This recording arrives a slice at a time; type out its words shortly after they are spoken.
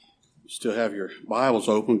Still have your Bibles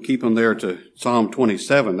open, keep them there to Psalm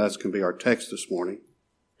 27. That's going to be our text this morning.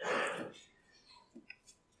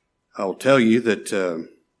 I will tell you that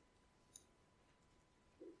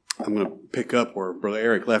I'm going to pick up where Brother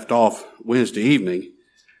Eric left off Wednesday evening.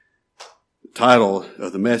 The title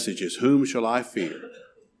of the message is, Whom Shall I Fear?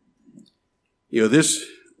 You know, this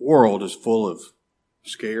world is full of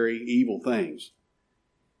scary, evil things.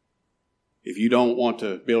 If you don't want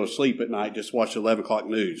to be able to sleep at night, just watch the 11 o'clock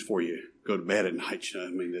news before you go to bed at night. You know, I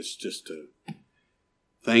mean, it's just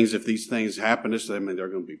things. If these things happen, they're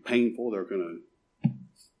going to be painful. They're going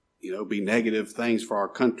to, be negative things for our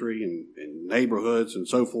country and neighborhoods and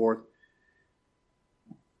so forth.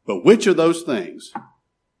 But which of those things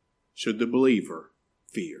should the believer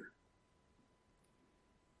fear?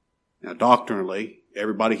 Now, doctrinally,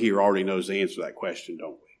 everybody here already knows the answer to that question,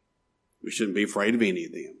 don't we? We shouldn't be afraid of any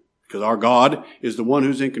of them, because our God is the one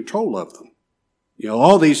who's in control of them. You know,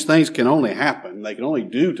 all these things can only happen. They can only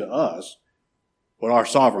do to us what our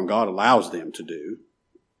sovereign God allows them to do.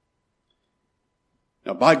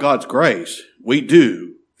 Now, by God's grace, we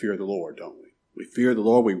do fear the Lord, don't we? We fear the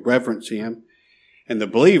Lord. We reverence Him. And the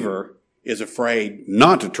believer is afraid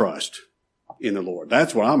not to trust in the Lord.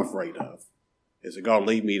 That's what I'm afraid of, is that God will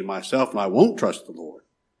lead me to myself and I won't trust the Lord.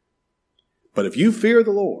 But if you fear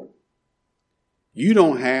the Lord, you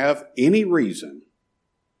don't have any reason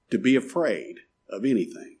to be afraid of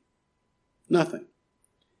anything. Nothing.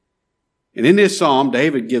 And in this psalm,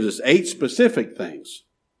 David gives us 8 specific things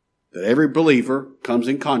that every believer comes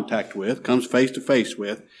in contact with, comes face to face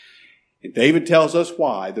with. And David tells us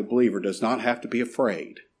why the believer does not have to be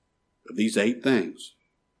afraid of these 8 things.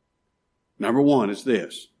 Number 1 is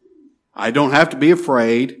this: I don't have to be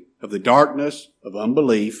afraid of the darkness of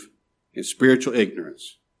unbelief and spiritual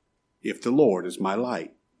ignorance, if the Lord is my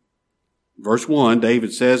light. Verse 1,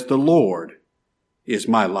 David says, the Lord is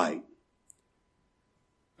my light.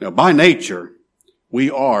 Now, by nature, we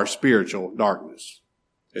are spiritual darkness.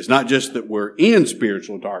 It's not just that we're in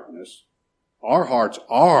spiritual darkness. Our hearts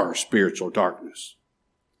are spiritual darkness.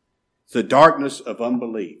 It's the darkness of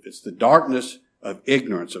unbelief. It's the darkness of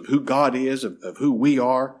ignorance of who God is, of who we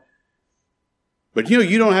are. But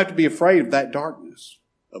you don't have to be afraid of that darkness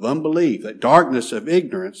of unbelief, that darkness of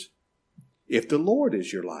ignorance, if the Lord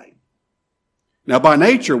is your light. Now, by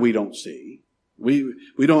nature, we don't see. We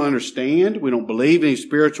don't understand. We don't believe any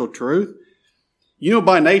spiritual truth.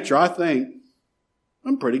 By nature, I think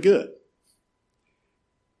I'm pretty good.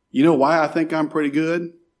 You know why I think I'm pretty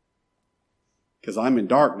good? Because I'm in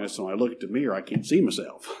darkness, and when I look at the mirror, I can't see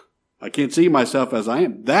myself. I can't see myself as I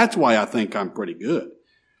am. That's why I think I'm pretty good.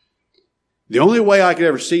 The only way I could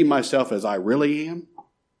ever see myself as I really am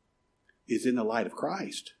is in the light of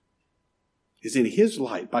Christ. Is in His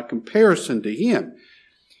light, by comparison to Him.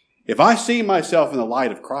 If I see myself in the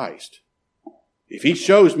light of Christ, if He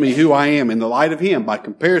shows me who I am in the light of Him, by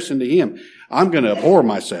comparison to Him, I'm going to abhor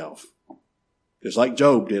myself. Just like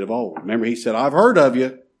Job did of old. Remember, he said, I've heard of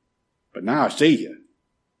you, but now I see you.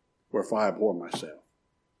 Wherefore I abhor myself.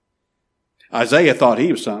 Isaiah thought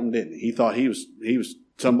he was something, didn't he? He thought he was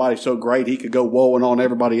somebody so great he could go woeing on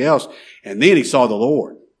everybody else. And then he saw the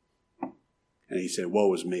Lord. And he said,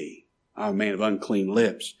 woe is me. I'm a man of unclean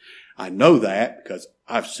lips. I know that because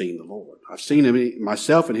I've seen the Lord. I've seen Him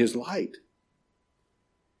myself in His light.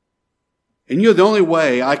 And the only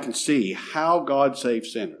way I can see how God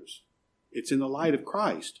saves sinners, it's in the light of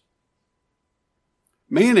Christ.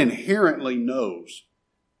 Man inherently knows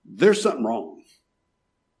there's something wrong.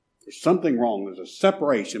 There's something wrong. There's a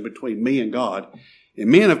separation between me and God. And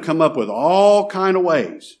men have come up with all kind of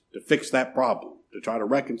ways to fix that problem, to try to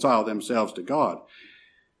reconcile themselves to God.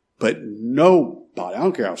 But nobody, I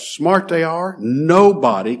don't care how smart they are,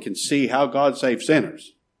 nobody can see how God saves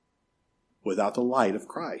sinners without the light of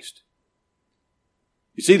Christ.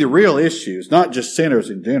 You see, the real issue is not just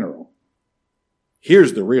sinners in general.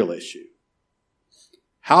 Here's the real issue.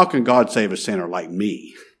 How can God save a sinner like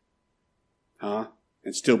me? And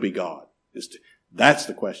still be God? That's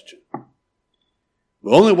the question.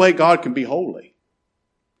 The only way God can be holy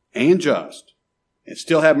and just and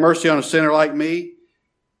still have mercy on a sinner like me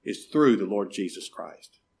is through the Lord Jesus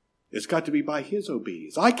Christ. It's got to be by His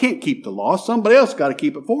obedience. I can't keep the law. Somebody else has got to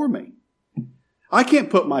keep it for me. I can't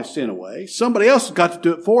put my sin away. Somebody else has got to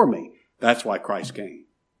do it for me. That's why Christ came.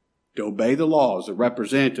 To obey the law as a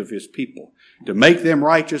representative of His people. To make them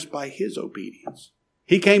righteous by His obedience.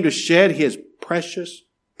 He came to shed His precious,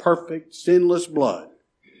 perfect, sinless blood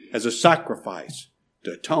as a sacrifice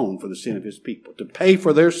to atone for the sin of His people. To pay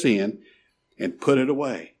for their sin and put it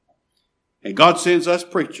away. And God sends us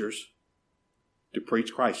preachers to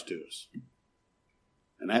preach Christ to us.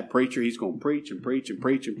 And that preacher, he's going to preach and preach and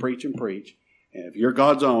preach and preach and preach. And if you're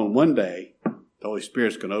God's own, one day, the Holy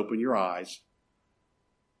Spirit's going to open your eyes.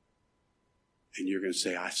 And you're going to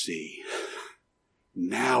say, I see.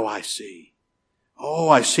 Now I see. Oh,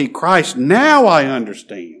 I see Christ. Now I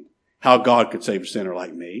understand how God could save a sinner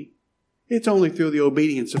like me. It's only through the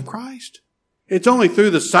obedience of Christ. It's only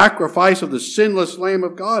through the sacrifice of the sinless Lamb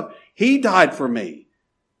of God. He died for me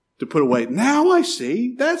to put away. Now I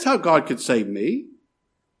see. That's how God could save me.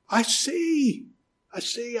 I see.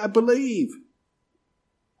 I believe.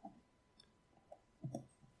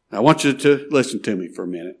 Now, I want you to listen to me for a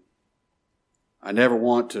minute. I never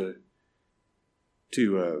want to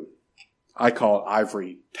I call it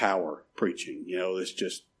ivory tower preaching. You know, it's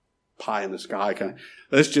just pie in the sky kind of.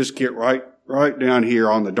 Let's just get right down here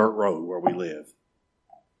on the dirt road where we live.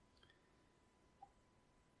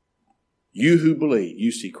 You who believe,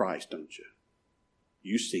 you see Christ, don't you?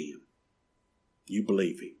 You see Him. You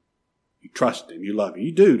believe Him. You trust Him. You love Him.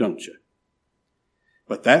 You do, don't you?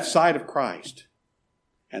 But that sight of Christ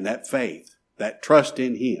and that faith, that trust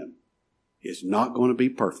in Him is not going to be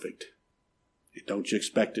perfect. And don't you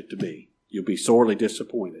expect it to be. You'll be sorely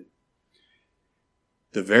disappointed.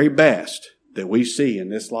 The very best that we see in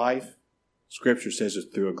this life, Scripture says, is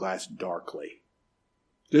through a glass darkly.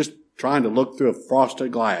 Just trying to look through a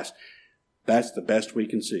frosted glass. That's the best we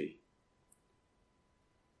can see.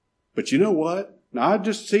 But you know what? Now, I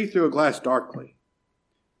just see through a glass darkly.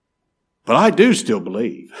 But I do still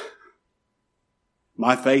believe.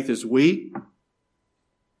 My faith is weak.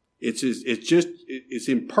 It's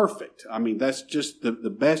imperfect. I mean, that's just the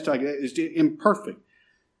best I get. It's imperfect.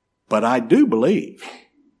 But I do believe.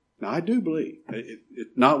 Now, I do believe.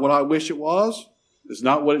 It's not what I wish it was. It's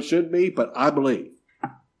not what it should be, but I believe.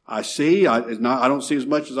 I see. I don't see as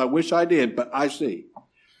much as I wish I did, but I see.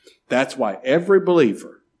 That's why every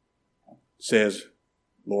believer says,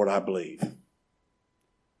 Lord, I believe.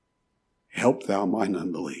 Help thou mine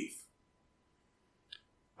unbelief.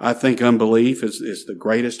 I think unbelief is the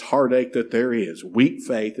greatest heartache that there is. Weak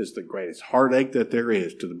faith is the greatest heartache that there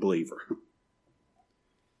is to the believer.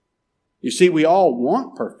 You see, we all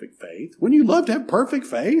want perfect faith. Wouldn't you love to have perfect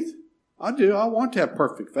faith? I do. I want to have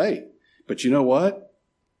perfect faith. But you know what?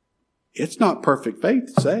 It's not perfect faith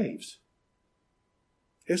that saves.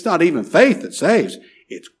 It's not even faith that saves.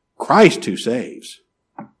 It's Christ who saves.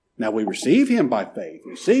 Now, we receive Him by faith.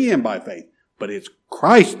 We see Him by faith. But it's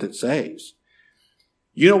Christ that saves.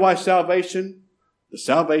 You know why the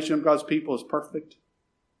salvation of God's people is perfect?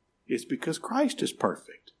 It's because Christ is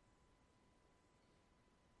perfect.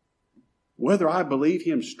 Whether I believe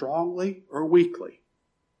Him strongly or weakly,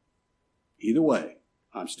 either way,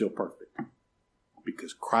 I'm still perfect.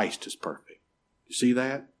 Because Christ is perfect. You see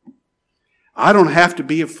that? I don't have to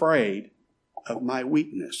be afraid of my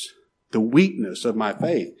weakness, the weakness of my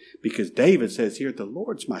faith, because David says here, the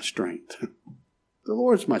Lord's my strength. The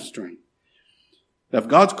Lord's my strength. Now, if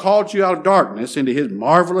God's called you out of darkness into His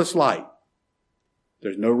marvelous light,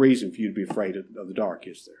 there's no reason for you to be afraid of the dark,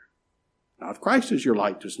 is there? Now, if Christ is your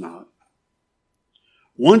light, does not.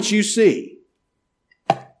 Once you see,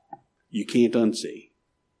 you can't unsee.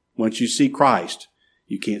 Once you see Christ,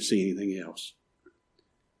 you can't see anything else.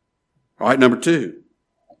 All right, number 2.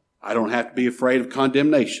 I don't have to be afraid of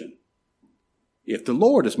condemnation. If the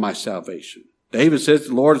Lord is my salvation. David says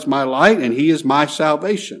the Lord is my light and He is my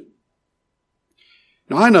salvation.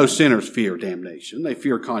 Now, I know sinners fear damnation. They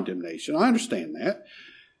fear condemnation. I understand that.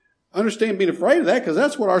 I understand being afraid of that because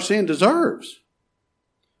that's what our sin deserves.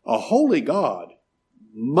 A holy God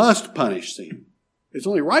must punish sin. It's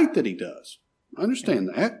only right that He does. I understand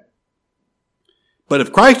that. But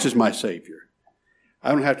if Christ is my Savior,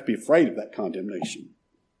 I don't have to be afraid of that condemnation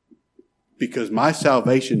because my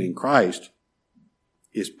salvation in Christ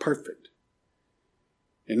is perfect.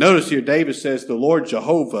 And notice here David says the Lord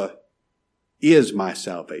Jehovah is my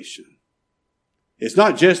salvation. It's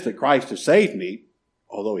not just that Christ has saved me,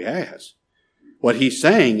 although He has. What he's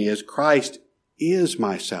saying is Christ is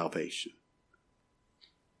my salvation.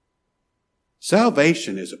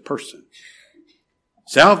 Salvation is a person.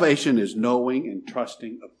 Salvation is knowing and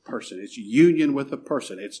trusting a person. It's union with a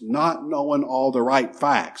person. It's not knowing all the right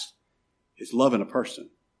facts. It's loving a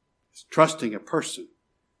person. It's trusting a person.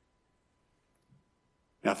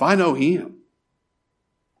 Now, if I know Him,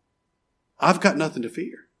 I've got nothing to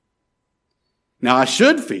fear. Now, I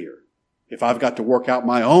should fear if I've got to work out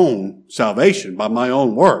my own salvation by my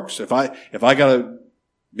own works. If I got to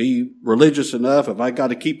be religious enough, if I got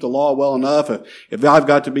to keep the law well enough, if I've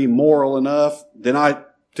got to be moral enough, then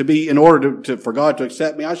in order for God to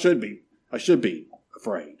accept me, I should be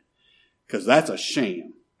afraid. Because that's a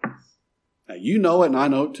sham. Now, you know it and I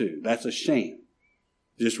know it too. That's a sham.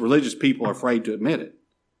 Just religious people are afraid to admit it.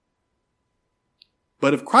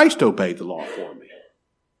 But if Christ obeyed the law for me,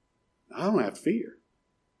 I don't have fear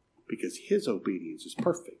because his obedience is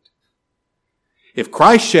perfect. If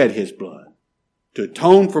Christ shed his blood to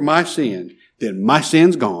atone for my sin, then my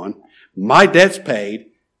sin's gone, my debt's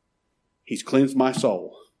paid, he's cleansed my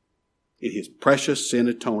soul in his precious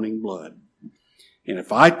sin-atoning blood. And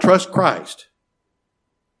if I trust Christ,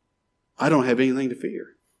 I don't have anything to fear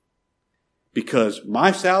because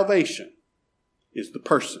my salvation is the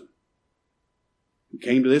person who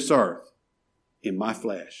came to this earth in my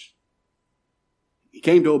flesh. He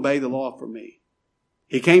came to obey the law for me.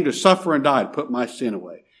 He came to suffer and die to put my sin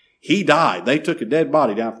away. He died. They took a dead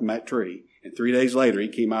body down from that tree, and 3 days later he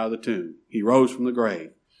came out of the tomb. He rose from the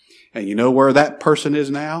grave. And you know where that person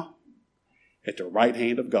is now? At the right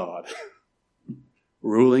hand of God,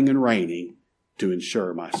 ruling and reigning to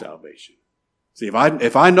ensure my salvation. See,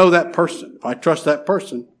 if I know that person, if I trust that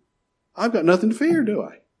person, I've got nothing to fear, do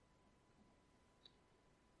I?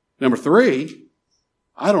 Number 3,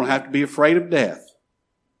 I don't have to be afraid of death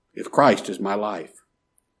if Christ is my life.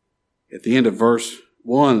 At the end of verse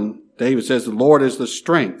 1, David says, the Lord is the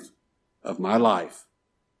strength of my life.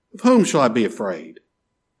 Of whom shall I be afraid?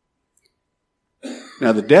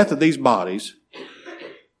 Now, the death of these bodies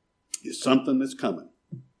is something that's coming.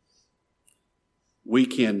 We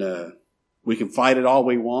can fight it all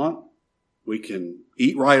we want. We can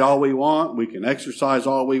eat right all we want. We can exercise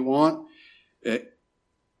all we want.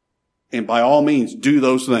 And by all means, do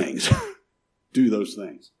those things. Do those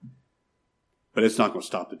things. But it's not going to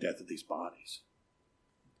stop the death of these bodies.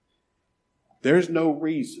 There's no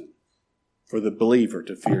reason for the believer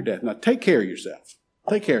to fear death. Now, take care of yourself.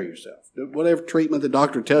 Take care of yourself. Whatever treatment the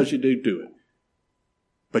doctor tells you to do it.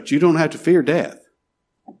 But you don't have to fear death.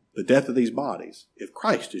 The death of these bodies, if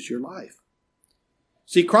Christ is your life.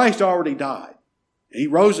 See, Christ already died. He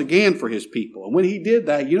rose again for his people. And when he did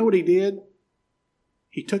that, you know what he did?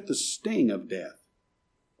 He took the sting of death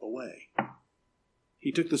away.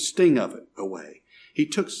 He took the sting of it away. He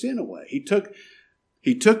took sin away. He took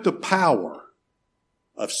the power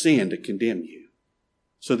of sin to condemn you.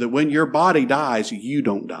 So that when your body dies, you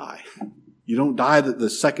don't die. You don't die the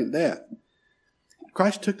second death.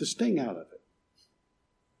 Christ took the sting out of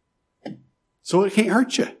it. So it can't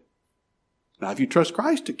hurt you. Now, if you trust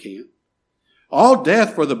Christ, it can't. All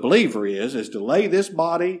death for the believer is to lay this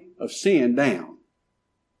body of sin down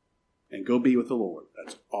and go be with the Lord.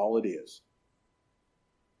 That's all it is.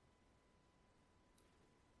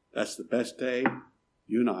 That's the best day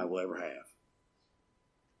you and I will ever have.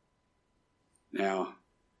 Now,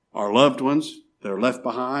 our loved ones that are left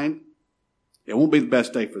behind, it won't be the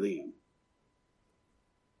best day for them.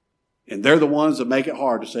 And they're the ones that make it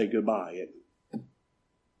hard to say goodbye, isn't it?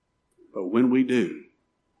 But when we do,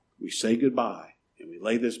 we say goodbye and we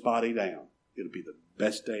lay this body down, it'll be the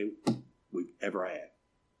best day we've ever had.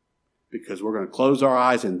 Because we're going to close our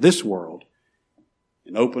eyes in this world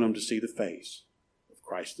and open them to see the face of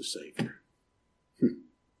Christ the Savior.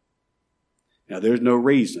 Now, there's no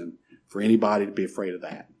reason for anybody to be afraid of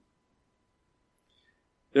that.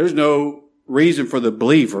 There's no reason for the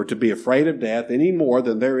believer to be afraid of death any more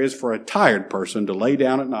than there is for a tired person to lay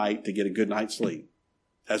down at night to get a good night's sleep.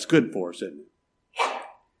 That's good for us, isn't it?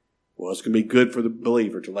 Well, it's going to be good for the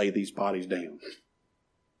believer to lay these bodies down.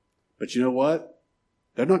 But you know what?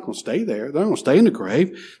 They're not going to stay there. They're not going to stay in the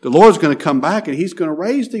grave. The Lord's going to come back and he's going to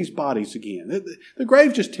raise these bodies again. The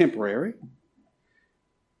grave's just temporary.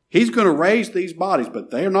 He's going to raise these bodies,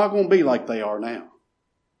 but they're not going to be like they are now.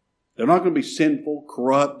 They're not going to be sinful,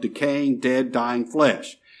 corrupt, decaying, dead, dying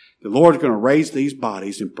flesh. The Lord's going to raise these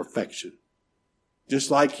bodies in perfection,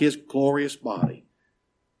 just like his glorious body.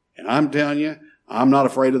 And I'm telling you, I'm not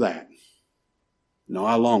afraid of that. No,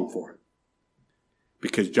 I long for it.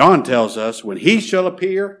 Because John tells us, when he shall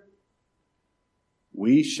appear,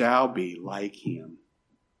 we shall be like him,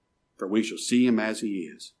 for we shall see him as he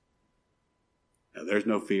is. Now, there's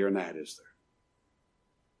no fear in that, is there?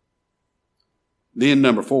 Then,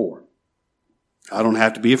 number 4, I don't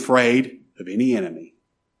have to be afraid of any enemy,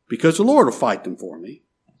 because the Lord will fight them for me.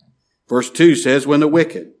 Verse 2 says, when the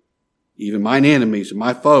wicked, even mine enemies and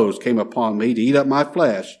my foes, came upon me to eat up my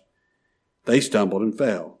flesh, they stumbled and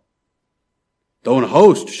fell. Though an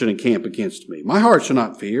host should encamp against me, my heart shall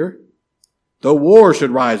not fear. Though war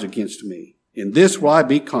should rise against me, in this will I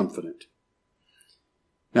be confident.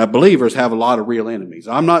 Now, believers have a lot of real enemies.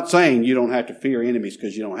 I'm not saying you don't have to fear enemies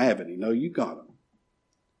because you don't have any. No, you got them.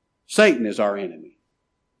 Satan is our enemy.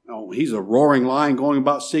 Oh, he's a roaring lion going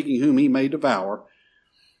about seeking whom he may devour.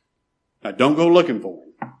 Now, don't go looking for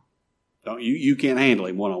him. You can't handle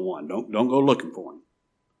him one-on-one. Don't go looking for him.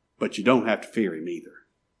 But you don't have to fear him either.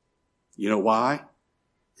 You know why?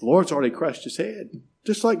 The Lord's already crushed his head,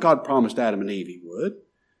 just like God promised Adam and Eve he would.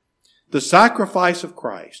 The sacrifice of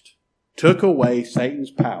Christ took away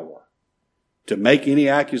Satan's power to make any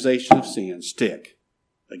accusation of sin stick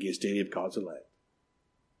against any of God's elect.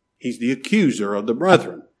 He's the accuser of the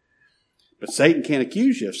brethren. But Satan can't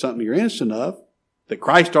accuse you of something you're innocent of that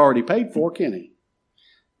Christ already paid for, can he?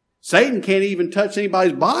 Satan can't even touch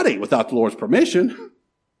anybody's body without the Lord's permission.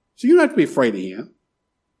 So you don't have to be afraid of him.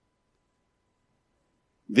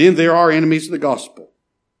 Then there are enemies of the gospel.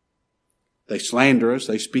 They slander us.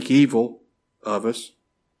 They speak evil of us.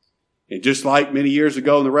 And just like many years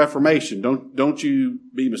ago in the Reformation, don't you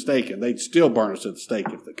be mistaken, they'd still burn us at the stake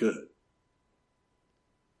if they could.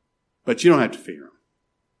 But you don't have to fear them.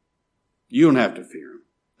 You don't have to fear them.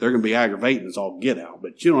 They're going to be aggravating us all get out,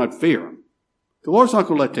 but you don't have to fear them. The Lord's not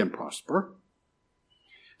going to let them prosper.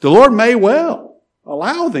 The Lord may well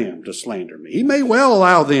allow them to slander me. He may well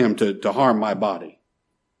allow them to harm my body.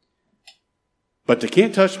 But they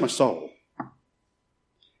can't touch my soul.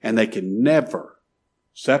 And they can never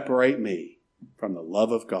separate me from the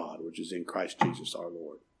love of God, which is in Christ Jesus our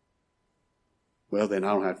Lord. Well, then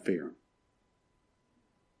I don't have to fear him.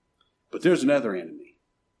 But there's another enemy.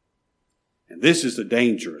 And this is a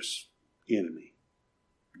dangerous enemy.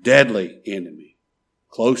 Deadly enemy.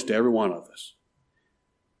 Close to every one of us.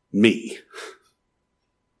 Me.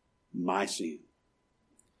 My sin.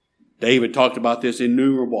 David talked about this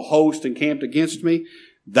innumerable host encamped against me.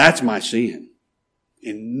 That's my sin.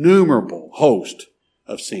 Innumerable host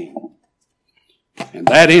of sin. And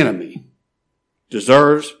that enemy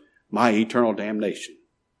deserves my eternal damnation.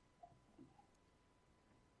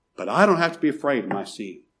 But I don't have to be afraid of my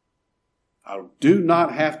sin. I do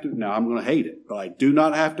not have to, now I'm going to hate it, but I do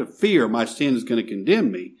not have to fear my sin is going to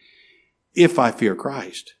condemn me if I fear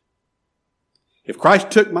Christ. If Christ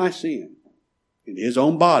took my sin in his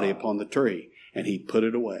own body upon the tree and he put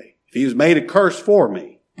it away, if he was made a curse for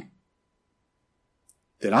me,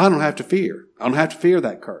 then I don't have to fear. I don't have to fear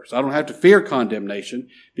that curse. I don't have to fear condemnation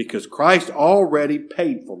because Christ already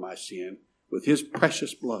paid for my sin with his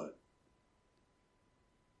precious blood.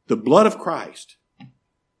 The blood of Christ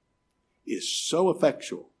is so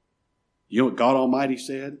effectual. You know what God Almighty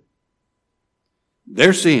said?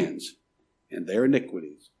 Their sins and their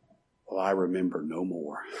iniquities will I remember no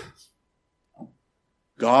more.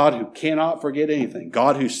 God who cannot forget anything,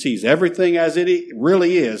 God who sees everything as it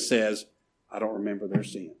really is, says, I don't remember their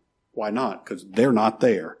sin. Why not? Because they're not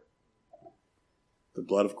there. The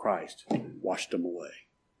blood of Christ washed them away.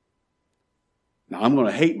 Now I'm going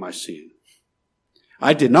to hate my sin.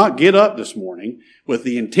 I did not get up this morning with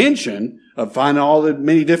the intention of finding all the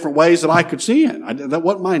many different ways that I could sin. That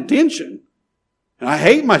wasn't my intention. And I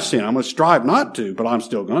hate my sin. I'm going to strive not to, but I'm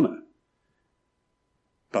still going to.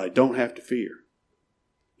 But I don't have to fear.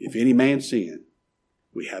 If any man sin,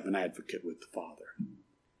 we have an advocate with the Father.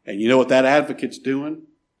 And you know what that advocate's doing?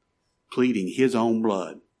 Pleading his own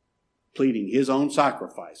blood. Pleading his own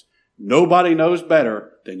sacrifice. Nobody knows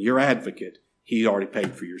better than your advocate. He already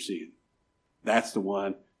paid for your sin. That's the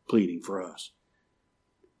one pleading for us.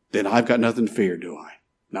 Then I've got nothing to fear, do I?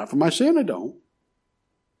 Not for my sin, I don't.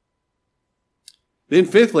 Then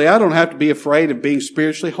fifthly, I don't have to be afraid of being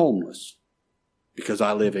spiritually homeless because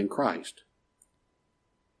I live in Christ.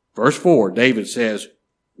 Verse 4, David says,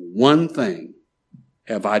 one thing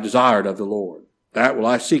have I desired of the Lord, that will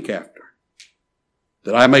I seek after,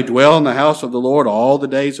 that I may dwell in the house of the Lord all the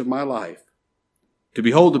days of my life, to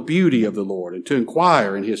behold the beauty of the Lord and to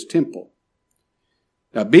inquire in his temple.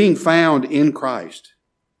 Now, being found in Christ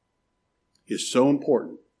is so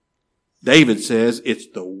important. David says it's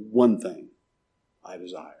the one thing I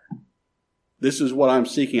desire. This is what I'm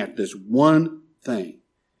seeking after, this one thing,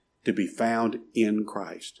 to be found in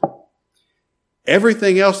Christ.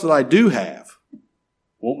 Everything else that I do have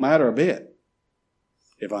won't matter a bit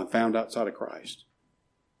if I'm found outside of Christ.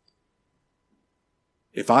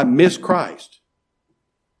 If I miss Christ,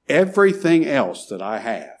 everything else that I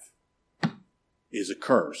have is a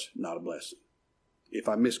curse, not a blessing. If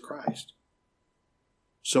I miss Christ.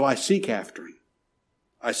 So I seek after him.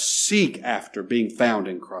 I seek after being found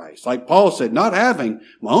in Christ. Like Paul said, not having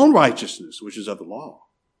my own righteousness, which is of the law,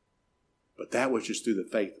 but that which is through the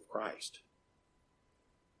faith of Christ.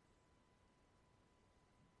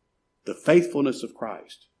 The faithfulness of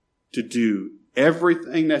Christ to do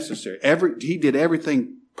everything necessary. He did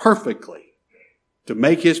everything perfectly to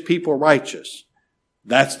make his people righteous.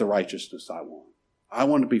 That's the righteousness I want. I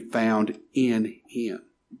want to be found in him.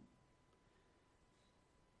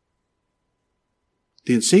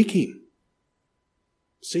 Then seek him.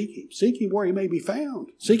 Seek him. Seek him where he may be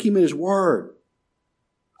found. Seek him in his word.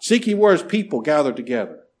 Seek him where his people gather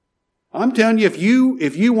together. I'm telling you,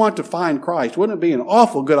 if you want to find Christ, wouldn't it be an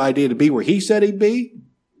awful good idea to be where he said he'd be?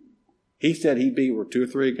 He said he'd be where 2 or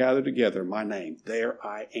 3 are gathered together in my name. There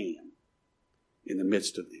I am in the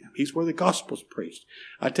midst of them. He's where the gospel's preached.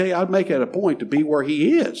 I tell you, I'd make it a point to be where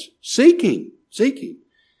he is. Seeking.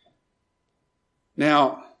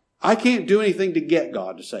 Now, I can't do anything to get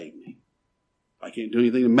God to save me. I can't do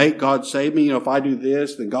anything to make God save me. If I do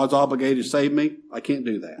this, then God's obligated to save me. I can't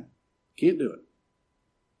do that. Can't do it.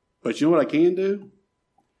 But you know what I can do?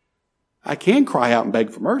 I can cry out and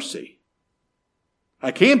beg for mercy.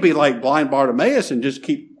 I can't be like blind Bartimaeus and just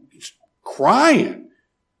keep crying.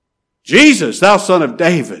 Jesus, thou son of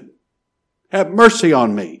David, have mercy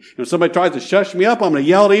on me. And if somebody tries to shush me up, I'm going to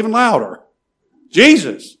yell it even louder.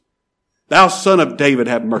 Jesus, thou son of David,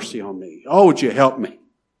 have mercy on me. Oh, would you help me?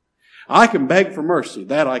 I can beg for mercy.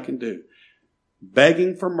 That I can do.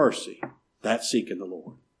 Begging for mercy, that's seeking the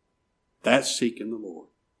Lord. That's seeking the Lord.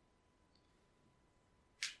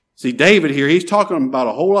 See, David here, he's talking about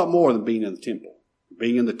a whole lot more than being in the temple,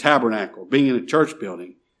 being in the tabernacle, being in a church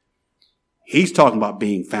building. He's talking about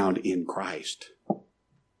being found in Christ.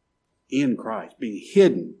 In Christ. Being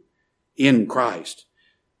hidden in Christ.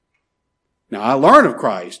 Now, I learn of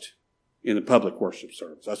Christ in the public worship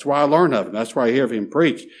service. That's where I learn of him. That's where I hear of him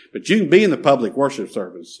preached. But you can be in the public worship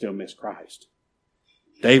service and still miss Christ.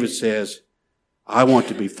 David says, I want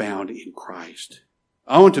to be found in Christ.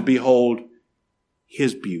 I want to behold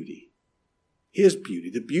his beauty. His beauty.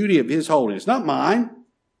 The beauty of his holiness. Not mine.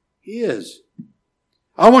 His.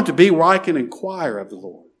 I want to be where I can inquire of the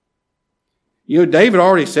Lord. You know, David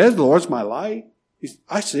already says the Lord's my light.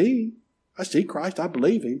 I see Christ. I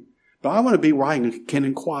believe him. But I want to be where I can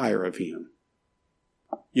inquire of him.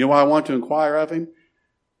 You know why I want to inquire of him?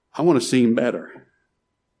 I want to see him better.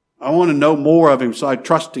 I want to know more of him so I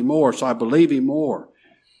trust him more, so I believe him more.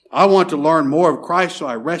 I want to learn more of Christ so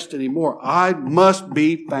I rest in him more. I must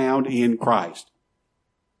be found in Christ.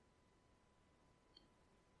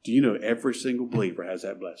 Do you know every single believer has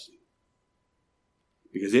that blessing?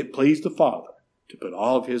 Because it pleased the Father to put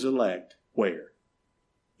all of his elect where?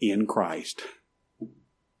 In Christ.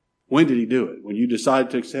 When did he do it? When you decided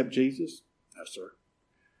to accept Jesus? No, sir.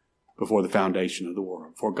 Before the foundation of the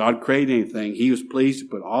world. Before God created anything, he was pleased to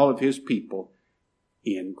put all of his people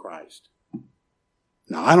in Christ.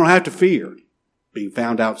 Now, I don't have to fear being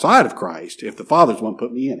found outside of Christ if the Father's one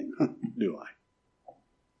put me in him, do I?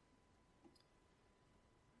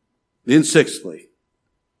 Then sixthly,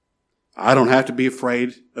 I don't have to be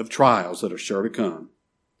afraid of trials that are sure to come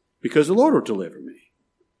because the Lord will deliver me.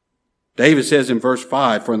 David says in verse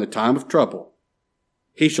 5, for in the time of trouble,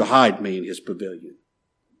 he shall hide me in his pavilion.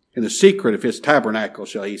 In the secret of his tabernacle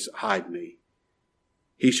shall he hide me.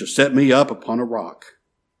 He shall set me up upon a rock.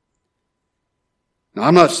 Now,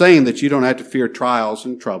 I'm not saying that you don't have to fear trials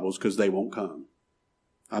and troubles because they won't come.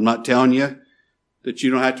 I'm not telling you that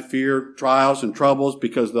you don't have to fear trials and troubles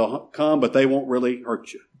because they'll come, but they won't really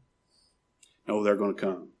hurt you. No, they're going to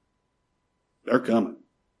come. They're coming,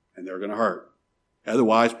 and they're going to hurt.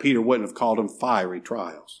 Otherwise, Peter wouldn't have called them fiery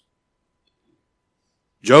trials.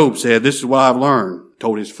 Job said, this is what I've learned,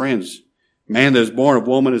 told his friends. Man that is born of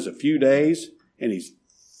woman is a few days, and he's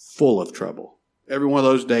full of trouble. Every one of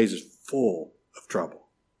those days is full of trouble.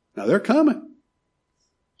 Now, they're coming.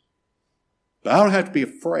 But I don't have to be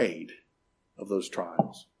afraid of those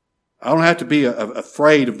trials. I don't have to be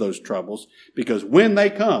afraid of those troubles, because when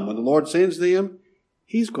they come, when the Lord sends them,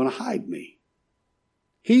 he's going to hide me.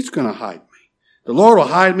 He's going to hide me. The Lord will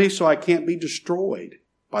hide me so I can't be destroyed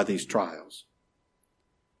by these trials.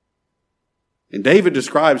 And David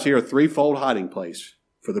describes here a threefold hiding place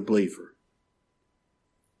for the believer.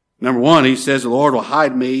 Number one, he says the Lord will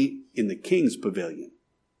hide me in the king's pavilion.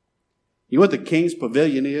 You know what the king's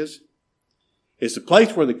pavilion is? It's the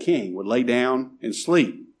place where the king would lay down and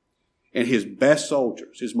sleep. And his best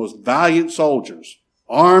soldiers, his most valiant soldiers,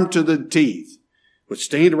 armed to the teeth, would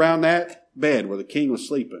stand around that bed where the king was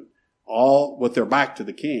sleeping, all with their back to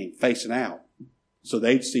the king, facing out. So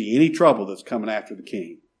they'd see any trouble that's coming after the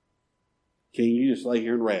king. King, you just lay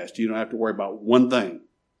here and rest. You don't have to worry about one thing.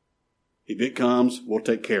 If it comes, we'll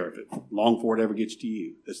take care of it long before it ever gets to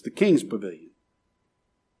you. That's the king's pavilion.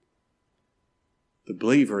 The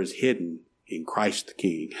believer is hidden in Christ the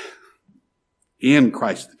King. In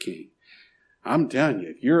Christ the King. I'm telling you,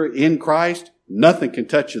 if you're in Christ, nothing can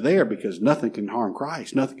touch you there because nothing can harm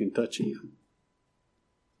Christ. Nothing can touch him.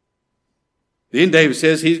 Then David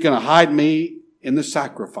says he's going to hide me in the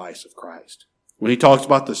sacrifice of Christ. When he talks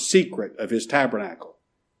about the secret of his tabernacle.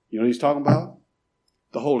 You know what he's talking about?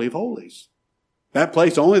 The Holy of Holies. That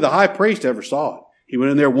place, only the high priest ever saw it. He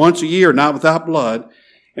went in there once a year, not without blood,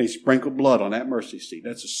 And he sprinkled blood on that mercy seat.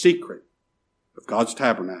 That's a secret of God's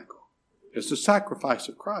tabernacle. It's the sacrifice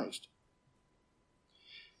of Christ.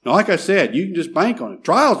 Now, like I said, you can just bank on it.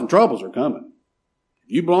 Trials and troubles are coming.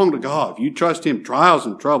 If you belong to God, if you trust Him, trials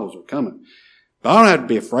and troubles are coming. But I don't have to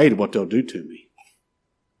be afraid of what they'll do to me.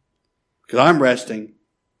 Because I'm resting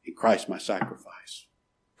in Christ, my sacrifice.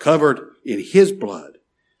 Covered in His blood.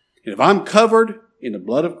 And if I'm covered in the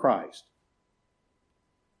blood of Christ,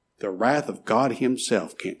 the wrath of God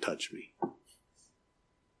Himself can't touch me.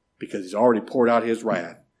 Because He's already poured out His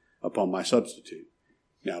wrath upon my substitute.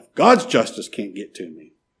 Now, if God's justice can't get to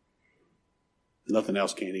me, nothing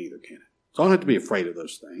else can either, can it? So I don't have to be afraid of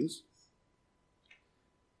those things.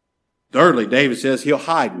 Thirdly, David says He'll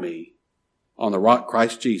hide me on the rock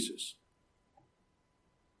Christ Jesus.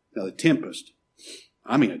 Now the tempest,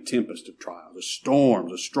 I mean a tempest of trials, the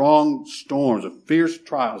storms, the strong storms, the fierce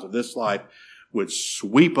trials of this life would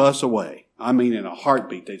sweep us away. I mean in a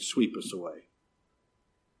heartbeat they'd sweep us away.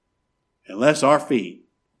 Unless our feet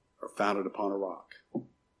are founded upon a rock.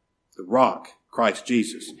 The rock, Christ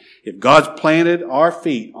Jesus. If God's planted our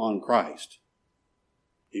feet on Christ,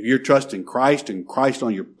 if you're trusting Christ and Christ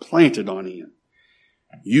on you're planted on Him,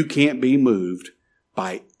 you can't be moved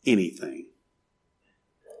by anything.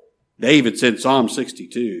 David said in Psalm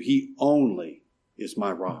 62, He only is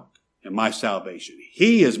my rock and my salvation.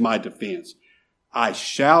 He is my defense. I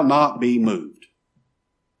shall not be moved.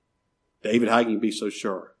 David, how can you be so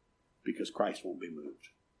sure? Because Christ won't be moved.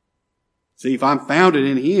 See, if I'm founded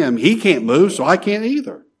in Him, He can't move, so I can't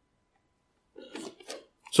either.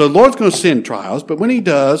 So the Lord's going to send trials, but when He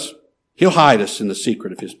does, He'll hide us in the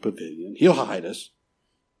secret of His pavilion. He'll hide us.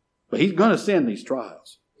 But He's going to send these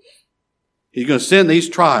trials. He's going to send these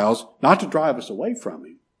trials not to drive us away from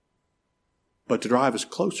Him, but to drive us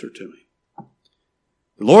closer to Him.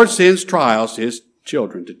 The Lord sends trials to His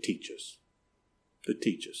children to teach us. To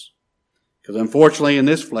teach us. Because unfortunately in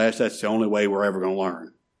this flesh, that's the only way we're ever going to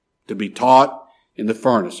learn. To be taught in the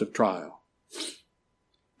furnace of trial.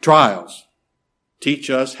 Trials teach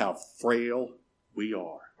us how frail we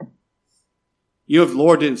are. You know, if the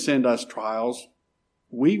Lord didn't send us trials,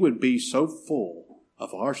 we would be so full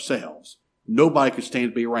of ourselves, nobody could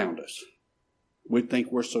stand to be around us. We'd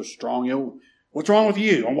think we're so strong. You know, what's wrong with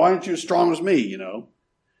you? Why aren't you as strong as me, you know?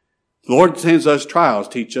 The Lord sends us trials,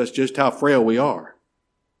 teach us just how frail we are,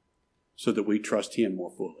 so that we trust Him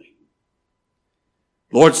more fully.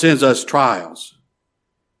 The Lord sends us trials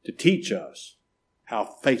to teach us how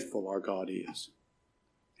faithful our God is.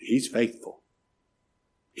 He's faithful.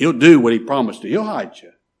 He'll do what He promised to. He'll hide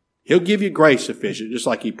you. He'll give you grace sufficient, just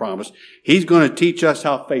like He promised. He's going to teach us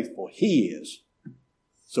how faithful He is,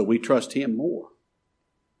 so we trust Him more.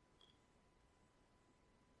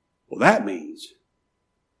 Well, that means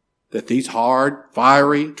that these hard,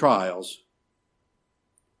 fiery trials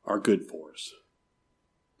are good for us,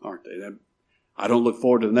 aren't they? I don't look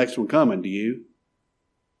forward to the next one coming, do you?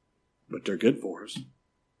 But they're good for us.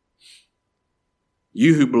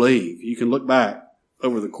 You who believe, you can look back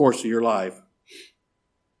over the course of your life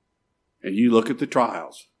and you look at the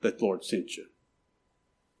trials that the Lord sent you.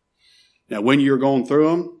 Now, when you're going through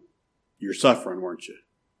them, you're suffering, weren't you?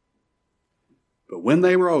 But when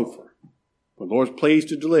they were over, when the Lord's pleased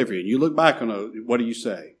to deliver you, and you look back on it, what do you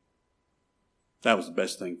say? That was the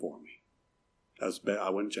best thing for me. I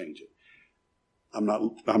wouldn't change it. I'm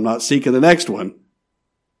not seeking the next one,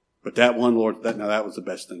 but that one, Lord, that was the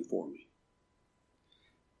best thing for me.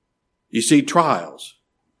 You see, trials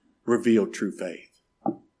reveal true faith.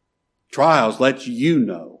 Trials let you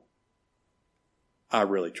know, I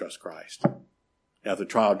really trust Christ. Now, if the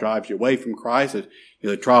trial drives you away from Christ,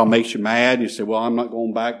 the trial makes you mad, and you say, well, I'm not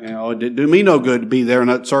going back. It didn't do me no good to be there in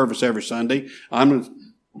that service every Sunday. I'm going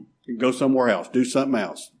to go somewhere else, do something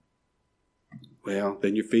else. Well,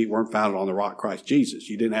 then your feet weren't founded on the rock Christ Jesus.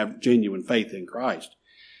 You didn't have genuine faith in Christ.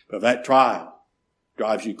 But if that trial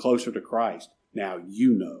drives you closer to Christ, now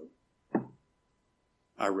you know,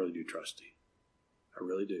 I really do trust Him. I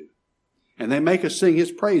really do. And they make us sing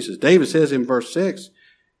His praises. David says in verse 6,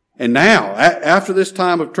 and now, after this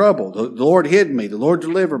time of trouble, the Lord hid me, the Lord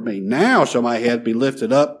delivered me. Now shall my head be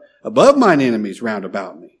lifted up above mine enemies round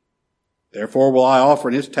about me. Therefore will I offer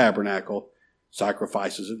in His tabernacle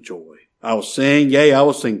sacrifices of joy. I will sing, yea, I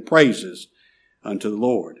will sing praises unto the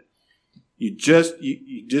Lord. You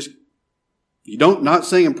don't not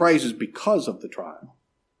singing praises because of the trial.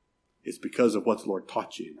 It's because of what the Lord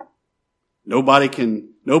taught you. Nobody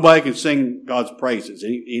can sing God's praises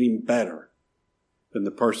any better than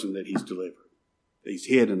the person that He's delivered. He's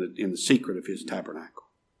hid in the secret of His tabernacle.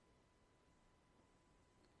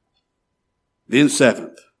 Then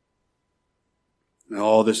seventh.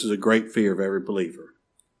 Now, this is a great fear of every believer.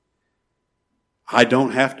 I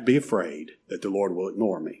don't have to be afraid that the Lord will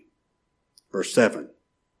ignore me. Verse 7.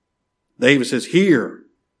 David says, hear,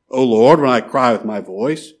 O Lord, when I cry with my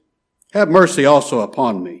voice. Have mercy also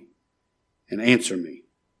upon me and answer me.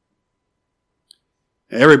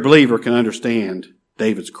 Every believer can understand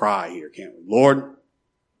David's cry here, can't we? Lord,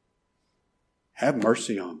 have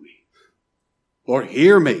mercy on me. Lord,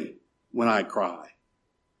 hear me when I cry.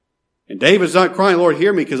 And David's not crying, Lord,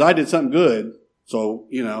 hear me because I did something good. So,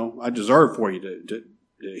 I deserve for you to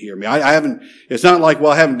hear me. I haven't, it's not like,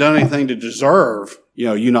 well, I haven't done anything to deserve,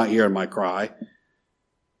 you not hearing my cry.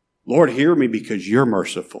 Lord, hear me because you're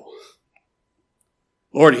merciful.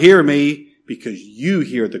 Lord, hear me because you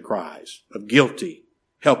hear the cries of guilty,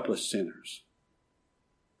 helpless sinners.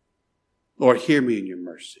 Lord, hear me in your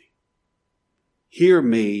mercy. Hear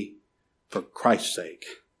me for Christ's sake.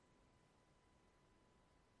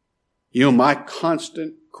 My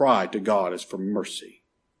constant cry to God is for mercy.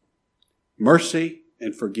 Mercy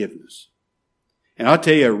and forgiveness. And I'll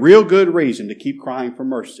tell you a real good reason to keep crying for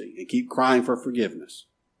mercy and keep crying for forgiveness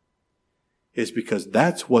is because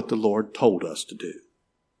that's what the Lord told us to do.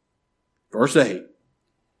 Verse 8,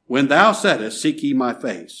 when thou saidst, seek ye my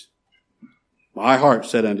face, my heart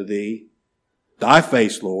said unto thee, thy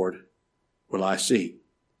face, Lord, will I seek.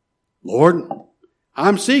 Lord,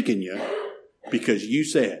 I'm seeking you because you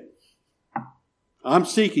said. I'm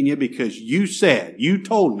seeking you because you said, you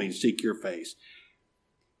told me to seek your face.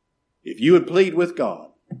 If you would plead with God,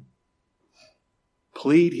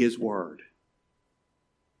 plead his word.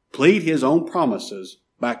 Plead his own promises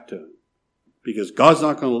back to him. Because God's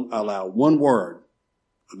not going to allow one word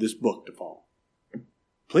of this book to fall.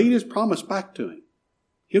 Plead his promise back to him.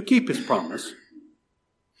 He'll keep his promise.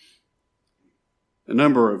 A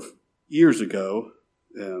number of years ago,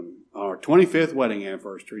 our 25th wedding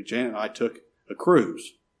anniversary, Janet and I took a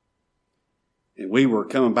cruise. And we were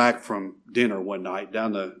coming back from dinner one night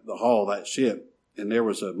down the hall of that ship. And there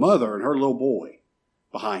was a mother and her little boy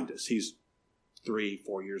behind us. He's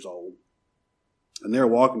 3-4 years old. And they're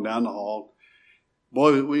walking down the hall.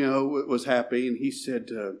 Boy, was happy. And he said,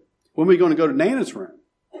 when are we going to go to Nana's room?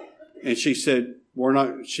 And she said, we're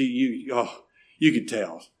not, you could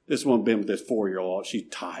tell. This one been with this 4-year-old. She's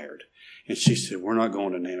tired. And she said, we're not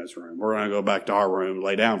going to Nana's room. We're going to go back to our room,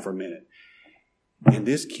 lay down for a minute. And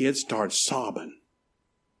this kid started sobbing.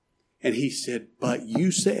 And he said, but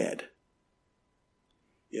you said,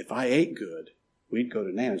 if I ate good, we'd go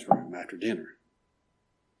to Nana's room after dinner.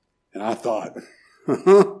 And I thought,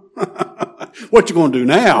 what you going to do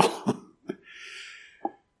now?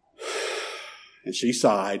 And she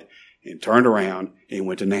sighed and turned around and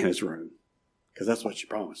went to Nana's room. Because that's what she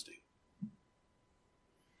promised him.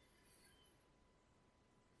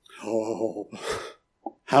 Oh,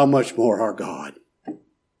 how much more our God.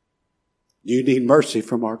 Do you need mercy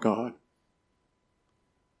from our God?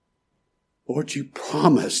 Lord, you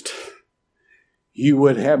promised you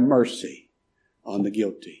would have mercy on the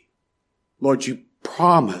guilty. Lord, you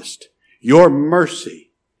promised your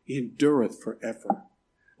mercy endureth forever.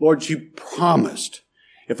 Lord, you promised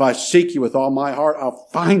if I seek you with all my heart, I'll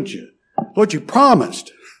find you. Lord, you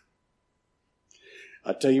promised.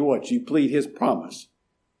 I tell you what, you plead his promise,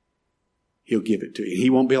 he'll give it to you. He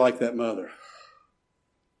won't be like that mother.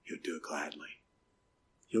 He'll do it gladly.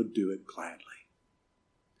 He'll do it gladly.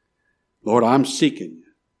 Lord, I'm seeking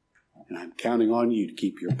you, and I'm counting on you to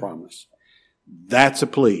keep your promise. That's a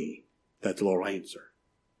plea that the Lord will answer.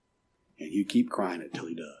 And you keep crying it till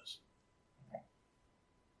he does.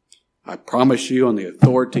 I promise you on the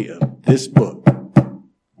authority of this book,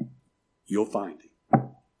 you'll find him.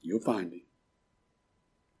 You'll find him.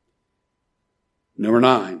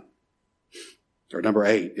 Number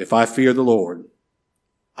 8, if I fear the Lord,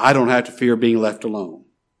 I don't have to fear being left alone.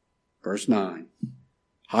 Verse 9,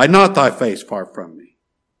 hide not thy face far from me.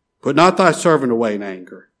 Put not thy servant away in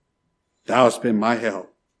anger. Thou hast been my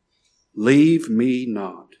help. Leave me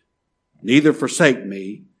not, neither forsake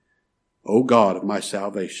me, O God of my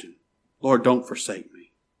salvation. Lord, don't forsake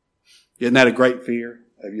me. Isn't that a great fear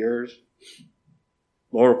of yours?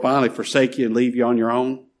 Lord will finally forsake you and leave you on your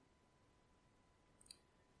own.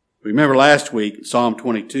 Remember last week, in Psalm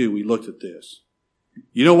 22, we looked at this.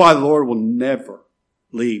 You know why the Lord will never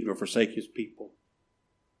leave nor forsake his people?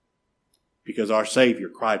 Because our Savior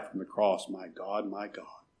cried from the cross, my God,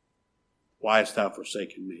 why hast thou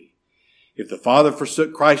forsaken me? If the Father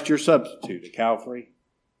forsook Christ, your substitute at Calvary,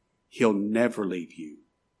 he'll never leave you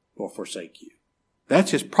or forsake you.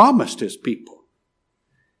 That's his promise to his people.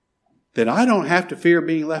 That I don't have to fear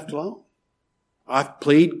being left alone. I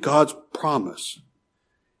plead God's promise.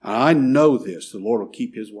 And I know this. The Lord will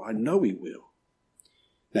keep his word. I know he will.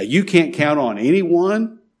 Now, you can't count on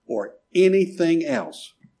anyone or anything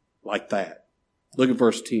else like that. Look at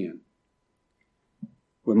verse 10.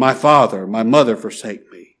 When my father, my mother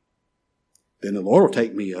forsake me, then the Lord will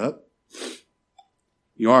take me up.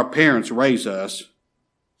 You know, our parents raise us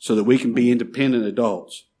so that we can be independent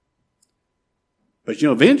adults. But,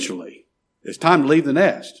 eventually, it's time to leave the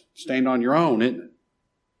nest. Stand on your own, isn't it?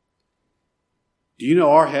 Do you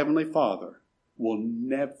know our Heavenly Father will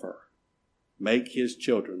never make His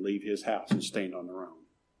children leave His house and stand on their own?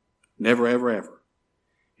 Never, ever, ever.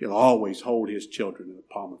 He'll always hold His children in the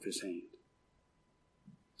palm of His hand.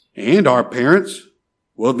 And our parents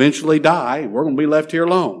will eventually die, and we're going to be left here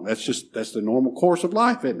alone. That's the normal course of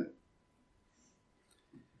life, isn't it?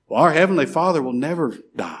 Well, our Heavenly Father will never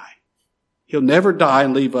die. He'll never die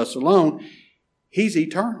and leave us alone. He's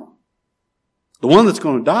eternal. The one that's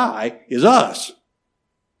going to die is us.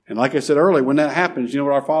 And like I said earlier, when that happens, you know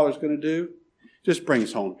what our Father's going to do? Just bring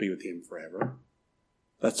us home to be with Him forever.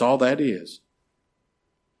 That's all that is.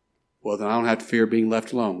 Well, then I don't have to fear being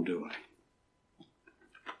left alone, do I?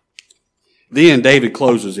 Then David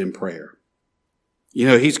closes in prayer. You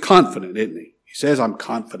know, he's confident, isn't he? He says, I'm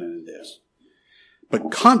confident in this.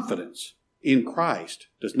 But confidence in Christ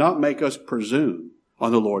does not make us presume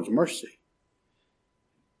on the Lord's mercy.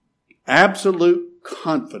 Absolute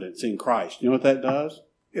confidence in Christ. You know what that does?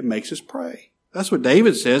 It makes us pray. That's what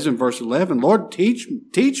David says in verse 11. Lord, teach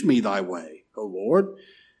me thy way, O Lord.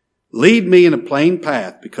 Lead me in a plain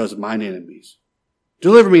path because of mine enemies.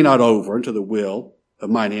 Deliver me not over into the will of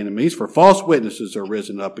mine enemies, for false witnesses are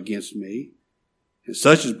risen up against me, and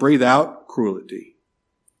such as breathe out cruelty.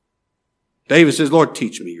 David says, Lord,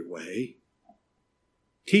 teach me your way.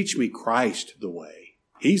 Teach me Christ the way.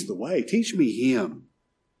 He's the way. Teach me Him.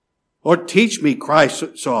 Lord, teach me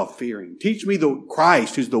Christ so I'll fear Him. Teach me the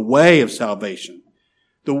Christ who's the way of salvation,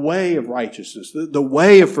 the way of righteousness, the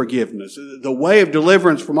way of forgiveness, the way of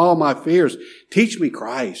deliverance from all my fears. Teach me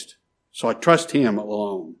Christ so I trust Him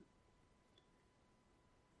alone.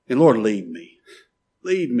 And Lord, lead me.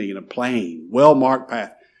 Lead me in a plain, well-marked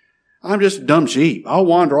path. I'm just a dumb sheep. I'll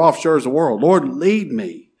wander off shores of the world. Lord, lead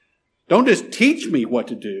me. Don't just teach me what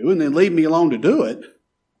to do and then leave me alone to do it.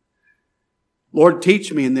 Lord,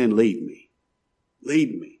 teach me and then lead me.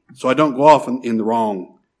 Lead me so I don't go off in the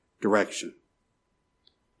wrong direction.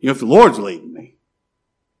 You know, if the Lord's leading me,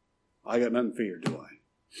 I got nothing to fear, do I?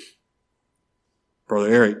 Brother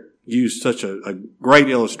Eric used such a great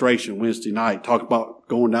illustration Wednesday night, talked about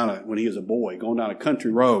going down when he was a boy, going down a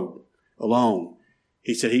country road alone.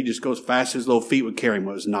 He said he just goes fast as his little feet would carry him.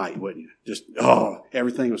 It was night, wouldn't you?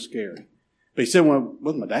 Everything was scary. But he said, well,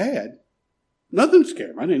 with my dad, nothing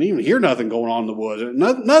scared me. I didn't even hear nothing going on in the woods.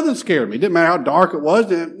 Nothing scared me. It didn't matter how dark it was.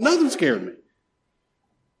 Nothing scared me.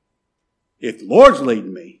 If the Lord's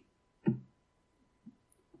leading me,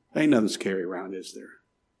 ain't nothing scary around, is there?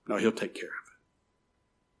 No, He'll take care of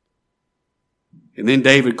it. And then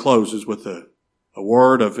David closes with a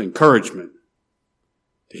word of encouragement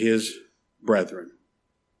to his brethren.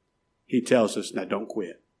 He tells us, now don't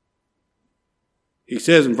quit. He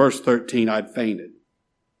says in verse 13, I'd fainted.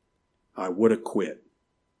 I would have quit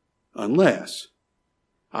unless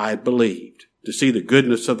I had believed to see the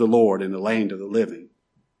goodness of the Lord in the land of the living.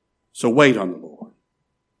 So wait on the Lord.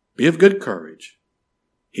 Be of good courage.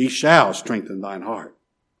 He shall strengthen thine heart.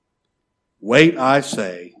 Wait, I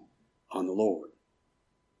say, on the Lord.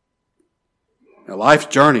 Now, life's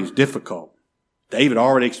journey is difficult. David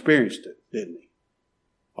already experienced it, didn't he?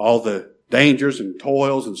 All the dangers and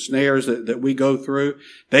toils and snares that we go through.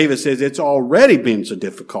 David says, it's already been so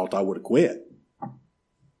difficult, I would have quit.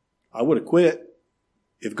 I would have quit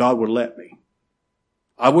if God would let me.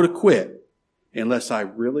 I would have quit unless I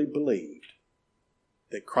really believed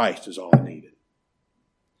that Christ is all I needed.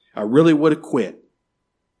 I really would have quit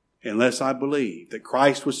unless I believed that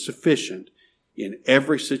Christ was sufficient in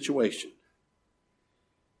every situation.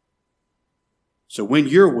 So when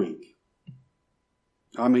you're weak,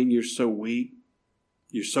 you're so weak,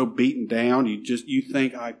 you're so beaten down, you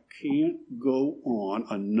think, I can't go on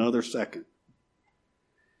another second.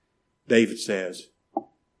 David says,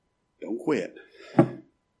 don't quit.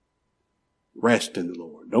 Rest in the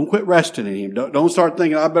Lord. Don't quit resting in Him. Don't start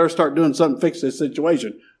thinking, I better start doing something to fix this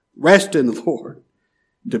situation. Rest in the Lord.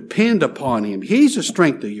 Depend upon Him. He's the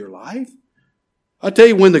strength of your life. I tell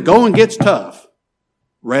you, when the going gets tough,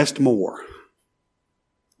 rest more.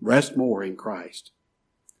 Rest more in Christ.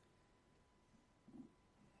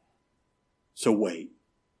 So wait.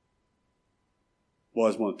 Boy,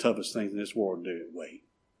 it's one of the toughest things in this world to do. Wait.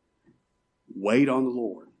 Wait on the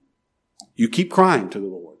Lord. You keep crying to the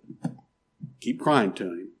Lord. Keep crying to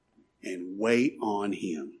Him. And wait on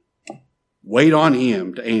Him. Wait on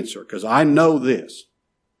Him to answer. Because I know this.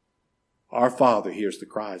 Our Father hears the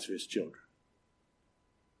cries of His children.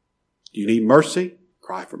 Do you need mercy?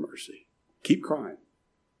 Cry for mercy. Keep crying.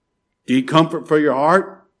 Do you need comfort for your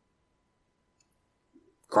heart?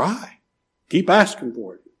 Cry. Keep asking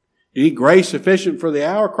for it. Do you need grace sufficient for the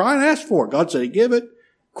hour? Cry and ask for it. God said He'd give it.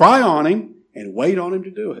 Cry on Him and wait on Him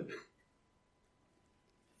to do it.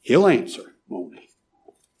 He'll answer, won't He?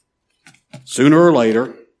 Sooner or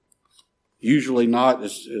later, usually not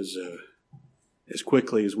as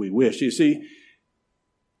quickly as we wish. You see,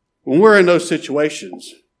 when we're in those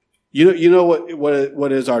situations, you know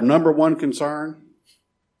what is our number one concern?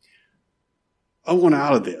 I want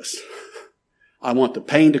out of this. I want the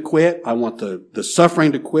pain to quit. I want the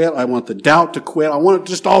suffering to quit. I want the doubt to quit. I want it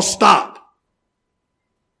to just all stop.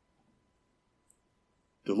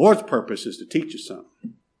 The Lord's purpose is to teach us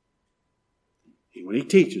something. And when He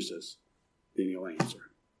teaches us, then He'll answer.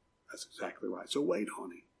 That's exactly right. So wait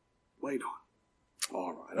on Him. Wait on Him.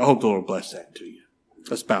 All right. I hope the Lord bless that to you.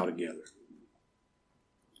 Let's bow together.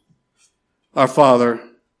 Our Father,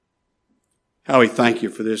 how we thank You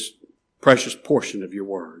for this precious portion of Your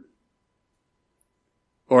Word.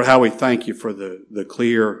 Lord, how we thank You for the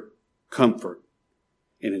clear comfort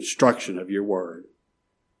and instruction of Your Word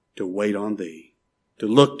to wait on Thee, to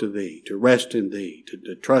look to Thee, to rest in Thee,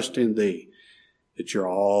 to trust in Thee, that You're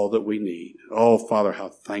all that we need. Oh, Father, how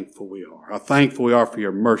thankful we are. How thankful we are for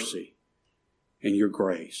Your mercy and Your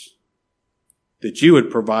grace. That You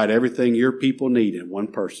would provide everything Your people need in one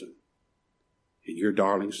person, in Your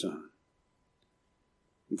darling Son.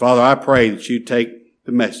 And Father, I pray that You'd take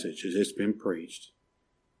the message as it's been preached.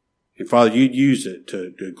 And Father, You'd use it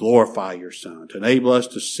to glorify Your Son, to enable us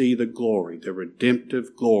to see the glory, the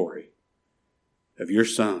redemptive glory of Your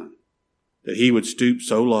Son, that He would stoop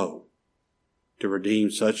so low to redeem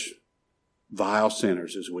such vile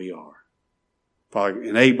sinners as we are. Father,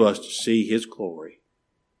 enable us to see His glory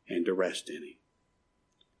and to rest in Him.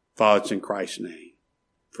 Father, it's in Christ's name.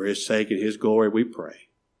 For His sake and His glory we pray.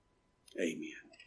 Amen.